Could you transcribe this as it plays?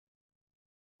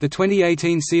The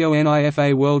 2018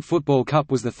 CONIFA World Football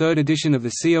Cup was the third edition of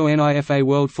the CONIFA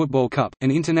World Football Cup, an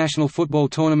international football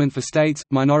tournament for states,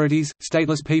 minorities,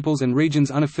 stateless peoples and regions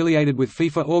unaffiliated with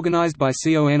FIFA organized by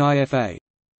CONIFA.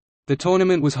 The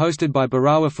tournament was hosted by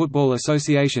Barawa Football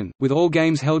Association, with all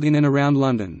games held in and around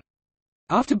London.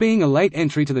 After being a late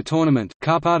entry to the tournament,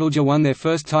 Karpatalja won their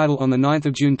first title on 9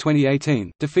 June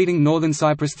 2018, defeating Northern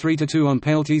Cyprus 3–2 on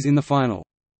penalties in the final.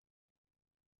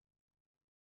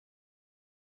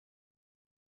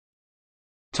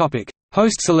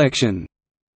 Host selection.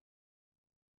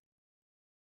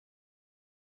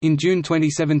 In June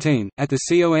 2017, at the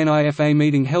CONIFA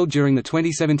meeting held during the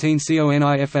 2017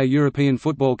 CONIFA European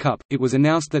Football Cup, it was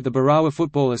announced that the Barawa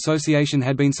Football Association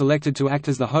had been selected to act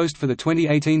as the host for the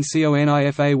 2018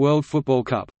 CONIFA World Football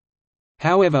Cup.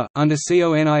 However, under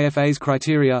CONIFA's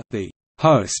criteria, the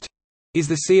host is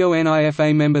the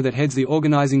CONIFA member that heads the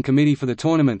organizing committee for the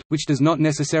tournament, which does not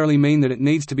necessarily mean that it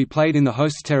needs to be played in the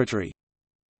host's territory.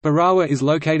 Barawa is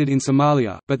located in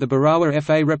Somalia, but the Barawa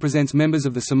FA represents members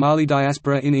of the Somali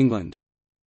diaspora in England.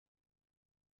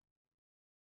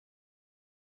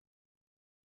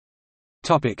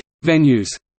 Venues.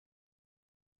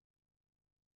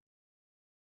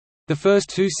 The first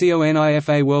two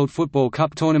CONIFA World Football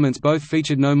Cup tournaments both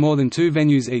featured no more than two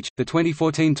venues each. The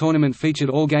 2014 tournament featured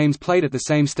all games played at the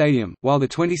same stadium, while the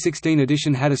 2016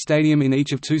 edition had a stadium in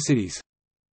each of two cities.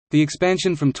 The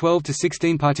expansion from 12 to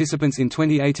 16 participants in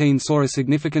 2018 saw a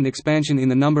significant expansion in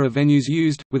the number of venues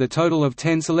used, with a total of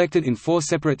 10 selected in 4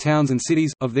 separate towns and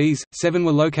cities. Of these, 7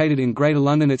 were located in Greater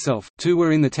London itself, 2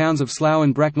 were in the towns of Slough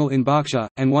and Bracknell in Berkshire,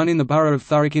 and 1 in the borough of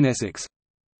Thurrock in Essex.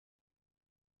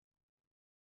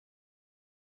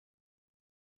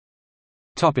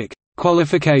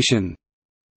 Qualification.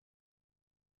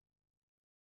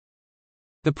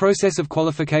 The process of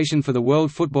qualification for the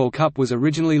World Football Cup was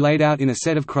originally laid out in a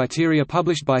set of criteria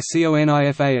published by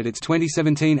CONIFA at its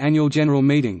 2017 annual general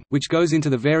meeting, which goes into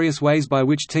the various ways by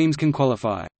which teams can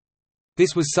qualify.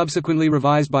 This was subsequently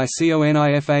revised by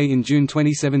CONIFA in June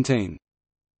 2017.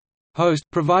 Host,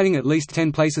 providing at least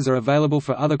 10 places are available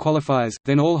for other qualifiers,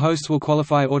 then all hosts will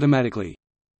qualify automatically.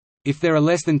 If there are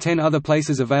less than 10 other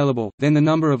places available, then the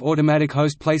number of automatic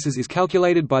host places is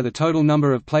calculated by the total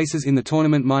number of places in the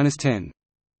tournament minus 10.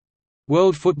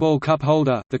 World Football Cup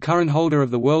holder – the current holder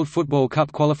of the World Football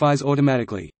Cup qualifies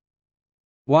automatically.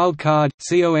 Wild card –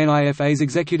 CONIFA's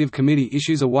Executive Committee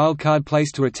issues a wild card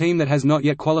place to a team that has not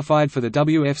yet qualified for the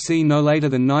WFC no later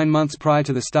than 9 months prior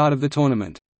to the start of the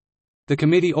tournament. The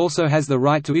committee also has the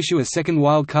right to issue a second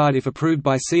wild card if approved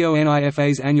by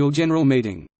CONIFA's annual general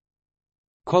meeting.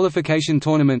 Qualification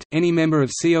tournament – any member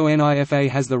of CONIFA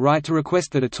has the right to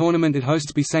request that a tournament it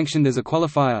hosts be sanctioned as a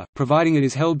qualifier, providing it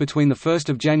is held between 1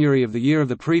 January of the year of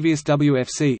the previous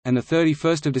WFC, and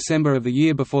 31 December of the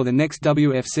year before the next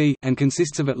WFC, and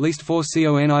consists of at least 4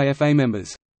 CONIFA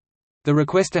members. The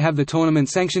request to have the tournament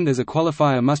sanctioned as a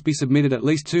qualifier must be submitted at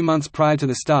least 2 months prior to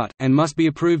the start, and must be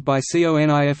approved by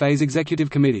CONIFA's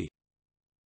Executive Committee.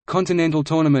 Continental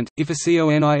tournament – if a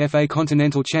CONIFA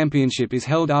Continental Championship is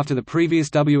held after the previous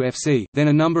WFC, then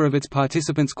a number of its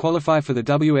participants qualify for the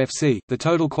WFC. The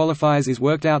total qualifiers is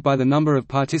worked out by the number of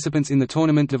participants in the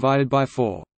tournament divided by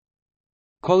 4.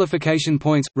 Qualification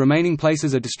points – remaining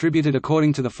places are distributed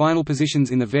according to the final positions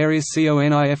in the various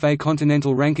CONIFA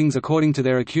Continental rankings according to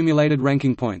their accumulated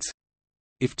ranking points.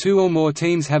 If 2 or more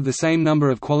teams have the same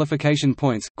number of qualification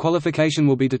points, qualification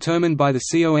will be determined by the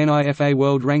CONIFA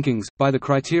World Rankings, by the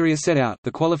criteria set out.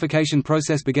 The qualification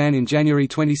process began in January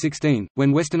 2016,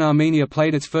 when Western Armenia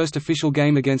played its first official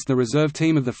game against the reserve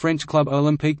team of the French club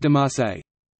Olympique de Marseille.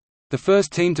 The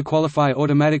first team to qualify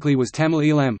automatically was Tamil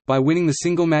Elam, by winning the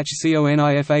single-match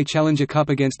CONIFA Challenger Cup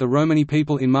against the Romani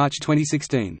people in March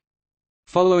 2016.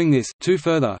 Following this, 2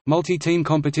 further, multi-team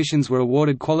competitions were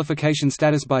awarded qualification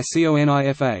status by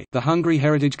CONIFA, the Hungary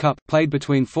Heritage Cup, played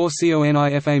between 4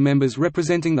 CONIFA members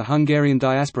representing the Hungarian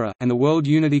diaspora, and the World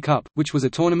Unity Cup, which was a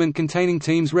tournament containing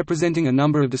teams representing a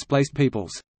number of displaced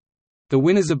peoples. The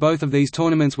winners of both of these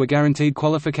tournaments were guaranteed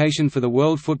qualification for the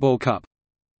World Football Cup.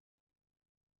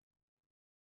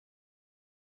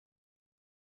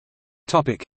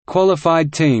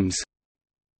 Qualified teams.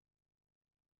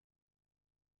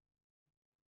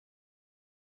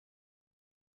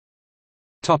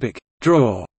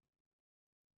 Draw.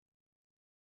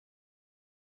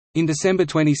 In December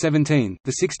 2017,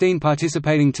 the 16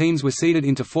 participating teams were seeded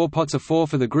into 4 pots of 4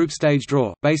 for the group stage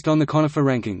draw, based on the ConIFA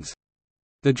rankings.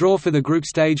 The draw for the group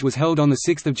stage was held on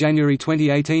 6 January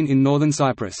 2018 in Northern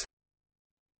Cyprus.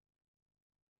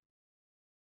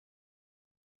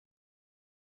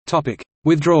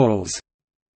 Withdrawals.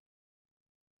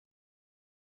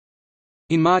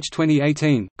 In March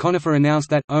 2018, ConIFA announced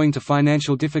that, owing to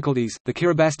financial difficulties, the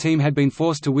Kiribati team had been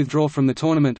forced to withdraw from the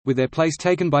tournament, with their place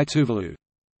taken by Tuvalu.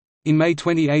 In May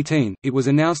 2018, it was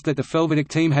announced that the Felvetic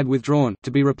team had withdrawn,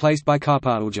 to be replaced by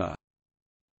Karpaulja.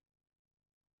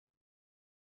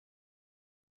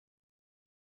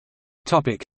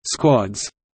 Squads.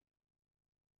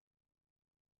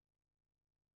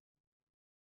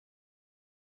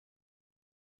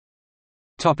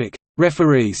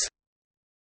 Referees.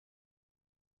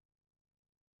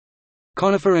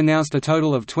 ConIFA announced a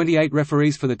total of 28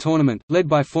 referees for the tournament, led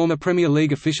by former Premier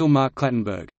League official Mark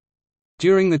Clattenburg.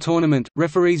 During the tournament,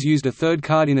 referees used a third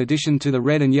card in addition to the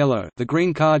red and yellow. The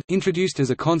green card, introduced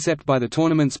as a concept by the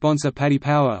tournament sponsor Paddy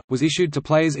Power, was issued to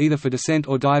players either for descent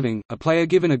or diving. A player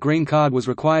given a green card was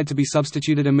required to be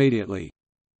substituted immediately.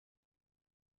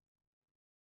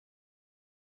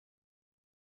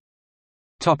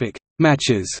 Topic: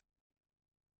 Matches.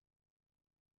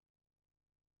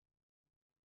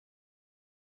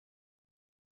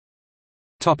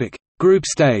 Topic: Group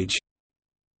stage.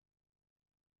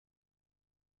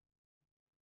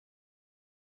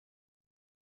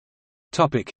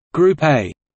 Topic: Group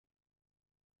A.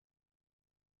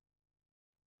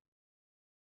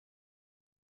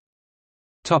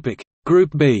 Topic: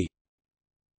 Group B.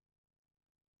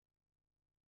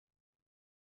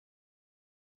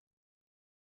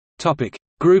 Topic: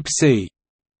 Group C.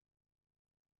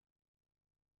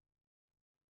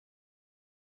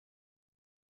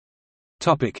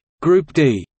 Topic: Group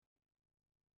D.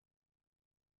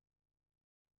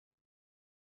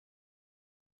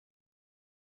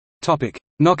 Topic: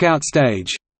 Knockout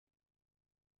stage.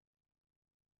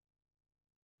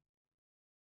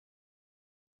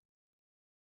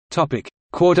 Topic: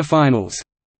 Quarterfinals.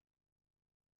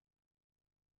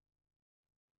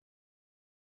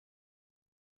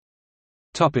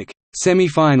 Topic: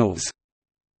 Semi-finals.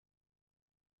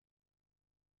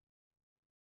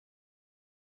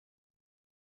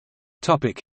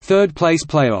 Topic: Third place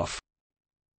playoff.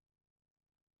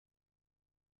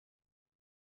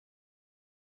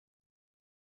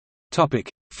 Topic: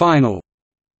 Final.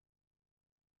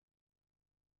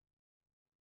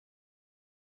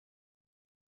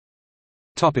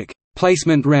 Topic: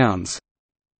 Placement rounds.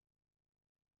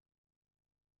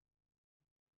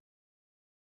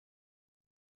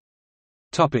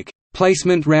 Topic: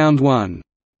 Placement round 1.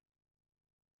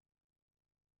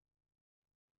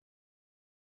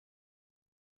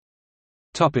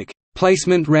 Topic: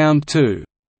 Placement round 2.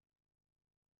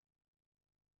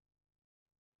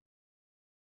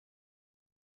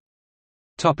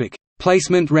 Topic: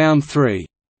 Placement round 3.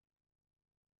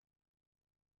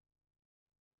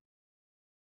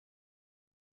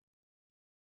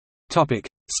 Topic: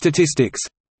 Statistics.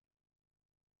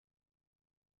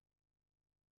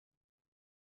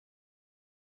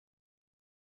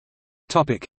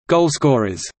 Topic: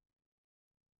 Goalscorers.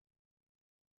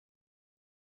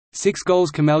 6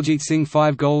 goals Kamaljit Singh,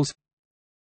 5 goals,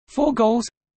 4 goals,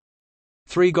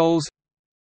 3 goals,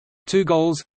 2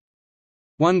 goals,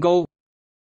 1 goal.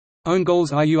 Own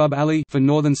goals Ayub Ali for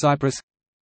Northern Cyprus,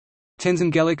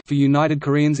 Tenzin Gelik for United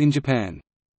Koreans in Japan.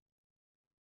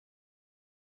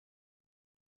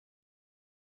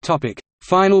 Topic: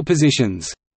 Final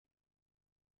positions.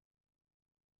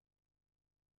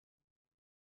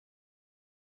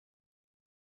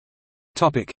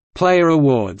 Topic: Player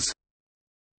awards.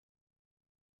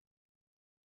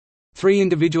 3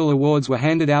 individual awards were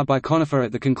handed out by ConIFA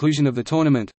at the conclusion of the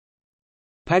tournament.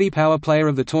 Paddy Power Player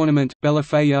of the Tournament, Bella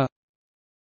Faya.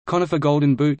 ConIFA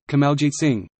Golden Boot, Kamaljit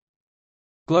Singh.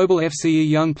 Global FCE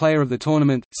Young Player of the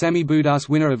Tournament, Sami Boudas.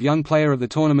 Winner of Young Player of the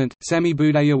Tournament, Sami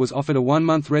Boudaya was offered a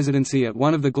 1-month residency at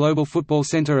one of the Global Football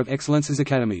Centre of Excellence's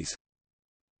academies.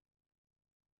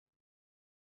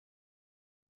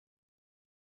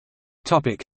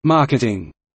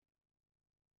 Marketing.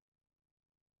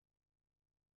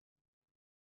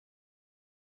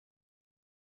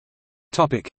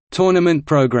 Tournament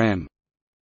program.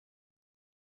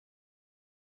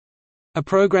 A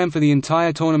program for the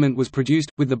entire tournament was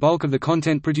produced, with the bulk of the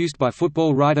content produced by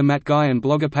football writer Matt Guy and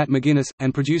blogger Pat McGuinness,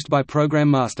 and produced by Program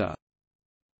Master.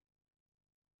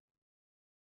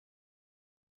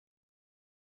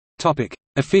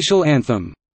 Official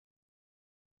anthem.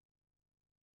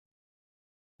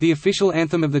 The official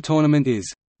anthem of the tournament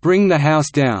is, "Bring the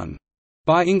House Down",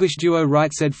 by English duo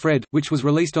Right Said Fred, which was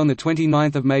released on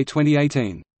 29 May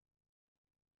 2018.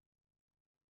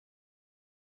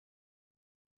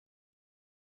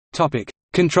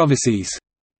 Controversies.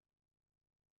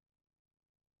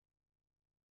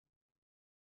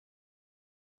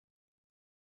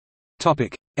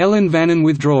 Ellan Vannin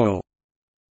withdrawal.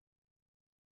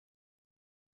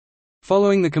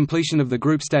 Following the completion of the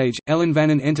group stage, Ellan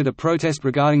Vannin entered a protest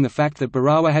regarding the fact that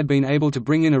Barawa had been able to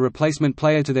bring in a replacement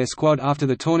player to their squad after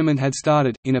the tournament had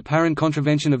started, in apparent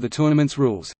contravention of the tournament's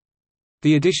rules.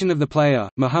 The addition of the player,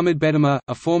 Mohamed Bedama,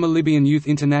 a former Libyan youth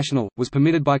international, was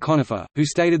permitted by ConIFA, who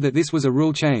stated that this was a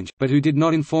rule change, but who did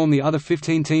not inform the other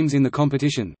 15 teams in the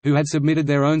competition, who had submitted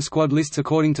their own squad lists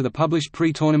according to the published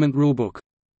pre-tournament rulebook.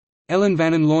 Ellan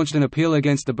Vannin launched an appeal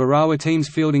against the Barawa team's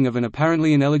fielding of an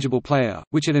apparently ineligible player,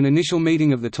 which at an initial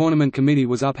meeting of the tournament committee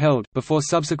was upheld, before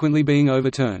subsequently being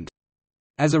overturned.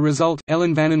 As a result,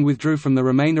 Ellan Vannin withdrew from the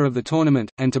remainder of the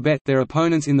tournament, and Tibet, their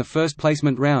opponents in the first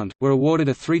placement round, were awarded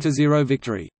a 3-0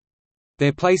 victory.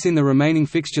 Their place in the remaining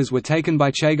fixtures were taken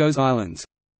by Chagos Islands.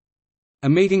 A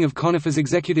meeting of ConIFA's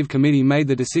executive committee made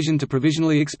the decision to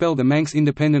provisionally expel the Manx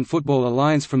Independent Football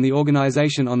Alliance from the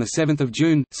organisation on 7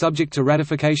 June, subject to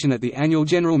ratification at the annual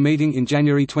general meeting in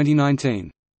January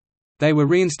 2019. They were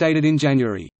reinstated in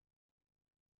January.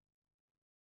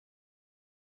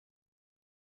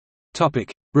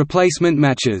 Replacement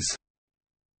matches.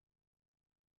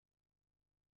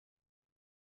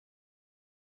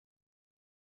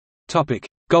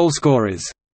 Goalscorers.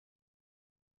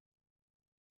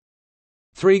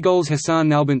 3 goals Hassan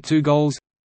Nalbant, 2 goals.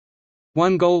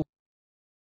 1 goal.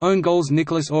 Own goals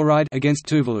Nicholas Oride against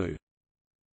Tuvalu.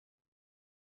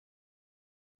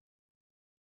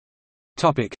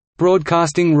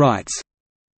 Broadcasting rights.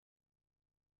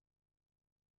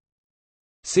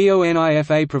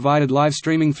 ConIFA provided live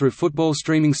streaming through football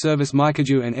streaming service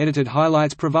Mykaju and edited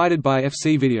highlights provided by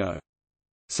FC Video.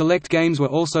 Select games were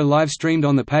also live streamed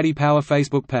on the Paddy Power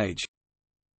Facebook page.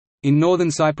 In Northern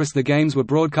Cyprus the games were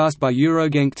broadcast by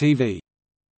Eurogenk TV.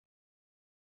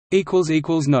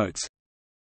 Notes